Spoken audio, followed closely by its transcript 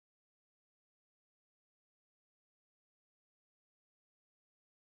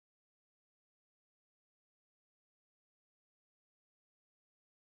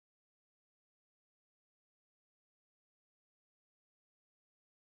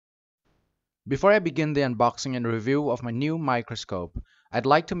Before I begin the unboxing and review of my new microscope, I'd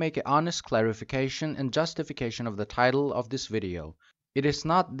like to make an honest clarification and justification of the title of this video. It is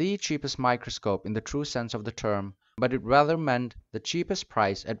not the cheapest microscope in the true sense of the term, but it rather meant the cheapest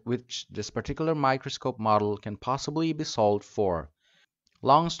price at which this particular microscope model can possibly be sold for.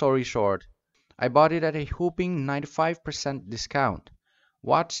 Long story short, I bought it at a whopping 95% discount.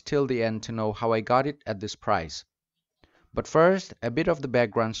 Watch till the end to know how I got it at this price. But first, a bit of the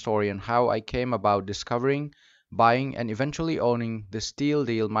background story on how I came about discovering, buying, and eventually owning the Steel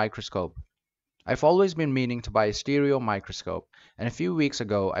Deal microscope. I've always been meaning to buy a stereo microscope, and a few weeks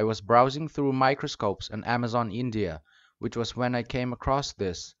ago I was browsing through microscopes on Amazon India, which was when I came across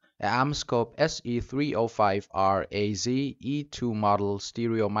this, a Amscope SE305R-AZ E2 model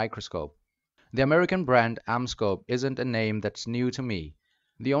stereo microscope. The American brand Amscope isn't a name that's new to me.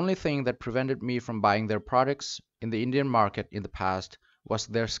 The only thing that prevented me from buying their products in the Indian market in the past was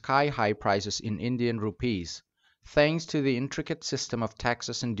their sky-high prices in Indian rupees. Thanks to the intricate system of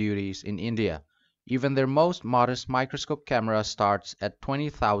taxes and duties in India, even their most modest microscope camera starts at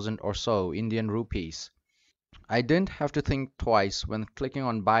 20,000 or so Indian rupees. I didn't have to think twice when clicking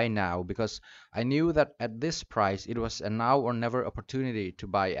on buy now because I knew that at this price it was a now or never opportunity to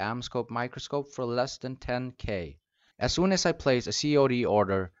buy Amscope microscope for less than 10K. As soon as I placed a COD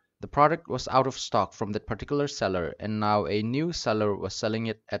order, the product was out of stock from that particular seller and now a new seller was selling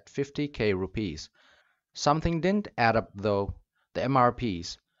it at 50K rupees. Something didn't add up though, the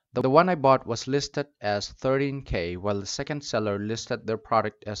MRPs. The one I bought was listed as 13K while the second seller listed their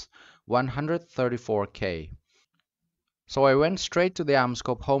product as 134K. So I went straight to the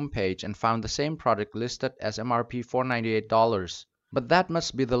Amscope homepage and found the same product listed as MRP $498. But that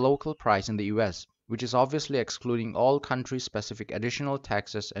must be the local price in the US, which is obviously excluding all country-specific additional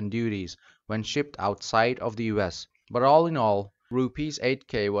taxes and duties when shipped outside of the US. But all in all, rupees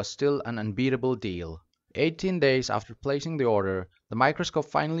 8K was still an unbeatable deal. 18 days after placing the order, the microscope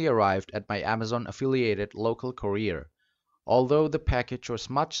finally arrived at my Amazon-affiliated local courier. Although the package was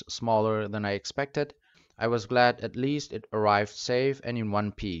much smaller than I expected, I was glad at least it arrived safe and in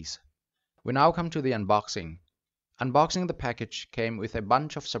one piece. We now come to the unboxing. Unboxing the package came with a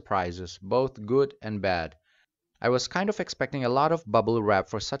bunch of surprises, both good and bad. I was kind of expecting a lot of bubble wrap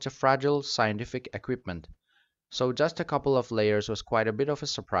for such a fragile scientific equipment, so just a couple of layers was quite a bit of a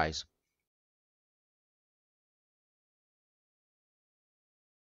surprise.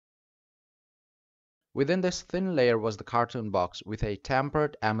 Within this thin layer was the cartoon box with a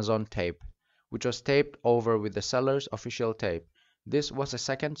tampered Amazon tape, which was taped over with the seller's official tape. This was a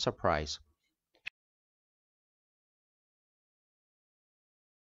second surprise.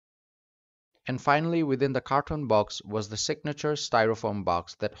 And finally, within the carton box was the signature styrofoam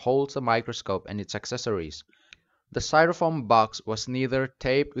box that holds the microscope and its accessories. The styrofoam box was neither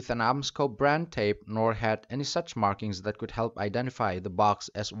taped with an Amscope brand tape nor had any such markings that could help identify the box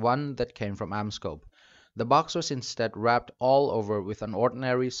as one that came from Amscope. The box was instead wrapped all over with an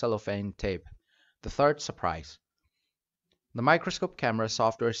ordinary cellophane tape. The third surprise. The Microscope Camera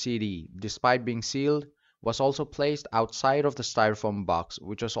software CD, despite being sealed, was also placed outside of the styrofoam box,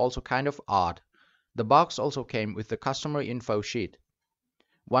 which was also kind of odd. The box also came with the customer info sheet.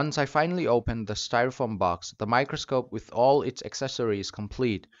 Once I finally opened the styrofoam box, the microscope with all its accessories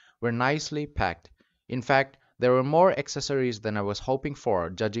complete were nicely packed. In fact, there were more accessories than I was hoping for,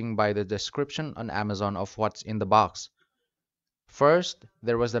 judging by the description on Amazon of what's in the box. First,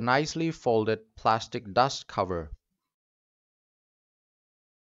 there was the nicely folded plastic dust cover.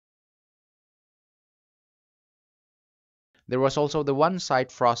 There was also the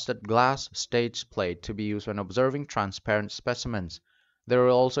one-side frosted glass stage plate to be used when observing transparent specimens. There were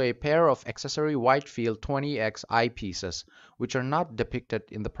also a pair of accessory wide field 20x eyepieces, which are not depicted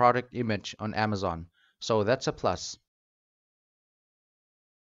in the product image on Amazon, so that's a plus.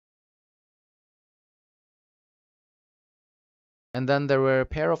 And then there were a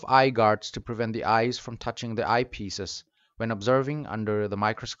pair of eye guards to prevent the eyes from touching the eyepieces when observing under the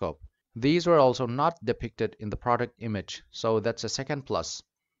microscope. These were also not depicted in the product image, so that's a second plus.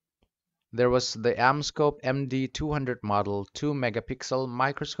 There was the Amscope MD200 model 2-megapixel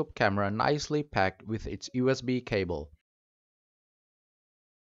microscope camera nicely packed with its USB cable.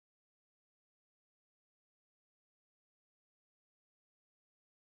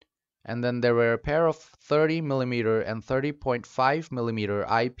 And then there were a pair of 30mm and 30.5mm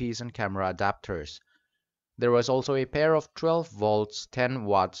eyepiece and camera adapters. There was also a pair of 12 volts 10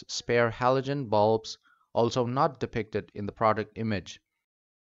 watts spare halogen bulbs, also not depicted in the product image.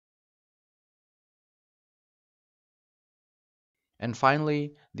 And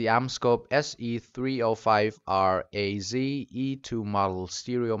finally, the Amscope SE305RAZ E2 model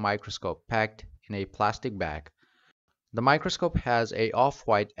stereo microscope packed in a plastic bag. The microscope has a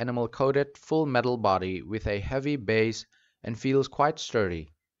off-white enamel-coated full metal body with a heavy base and feels quite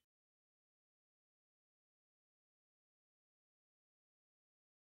sturdy.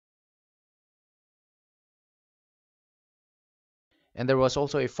 And there was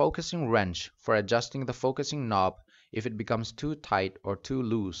also a focusing wrench for adjusting the focusing knob if it becomes too tight or too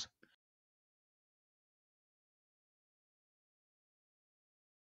loose.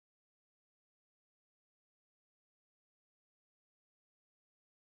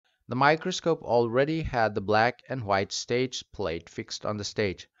 The microscope already had the black and white stage plate fixed on the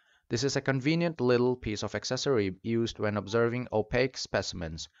stage. This is a convenient little piece of accessory used when observing opaque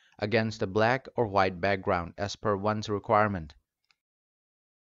specimens against a black or white background as per one's requirement.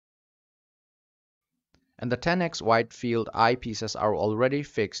 And the 10x wide field eyepieces are already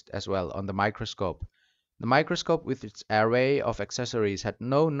fixed as well on the microscope. The microscope with its array of accessories had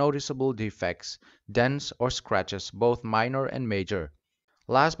no noticeable defects, dents or scratches, both minor and major.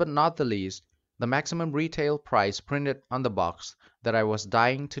 Last but not the least, the maximum retail price printed on the box that I was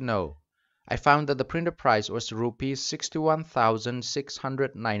dying to know. I found that the printed price was rupees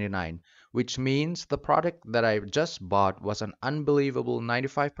 61,699, which means the product that I just bought was an unbelievable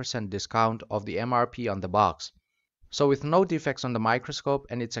 95% discount of the MRP on the box. So with no defects on the microscope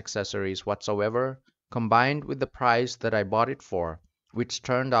and its accessories whatsoever, combined with the price that I bought it for, which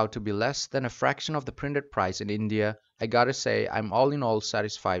turned out to be less than a fraction of the printed price in India, I gotta say I'm all in all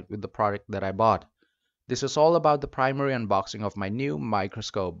satisfied with the product that I bought. This is all about the primary unboxing of my new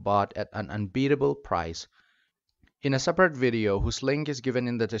microscope bought at an unbeatable price. In a separate video whose link is given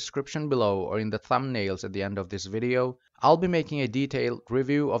in the description below or in the thumbnails at the end of this video, I'll be making a detailed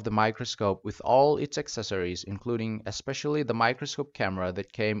review of the microscope with all its accessories, including especially the microscope camera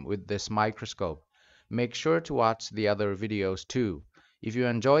that came with this microscope. Make sure to watch the other videos too. If you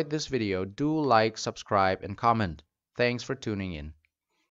enjoyed this video, do like, subscribe, and comment. Thanks for tuning in.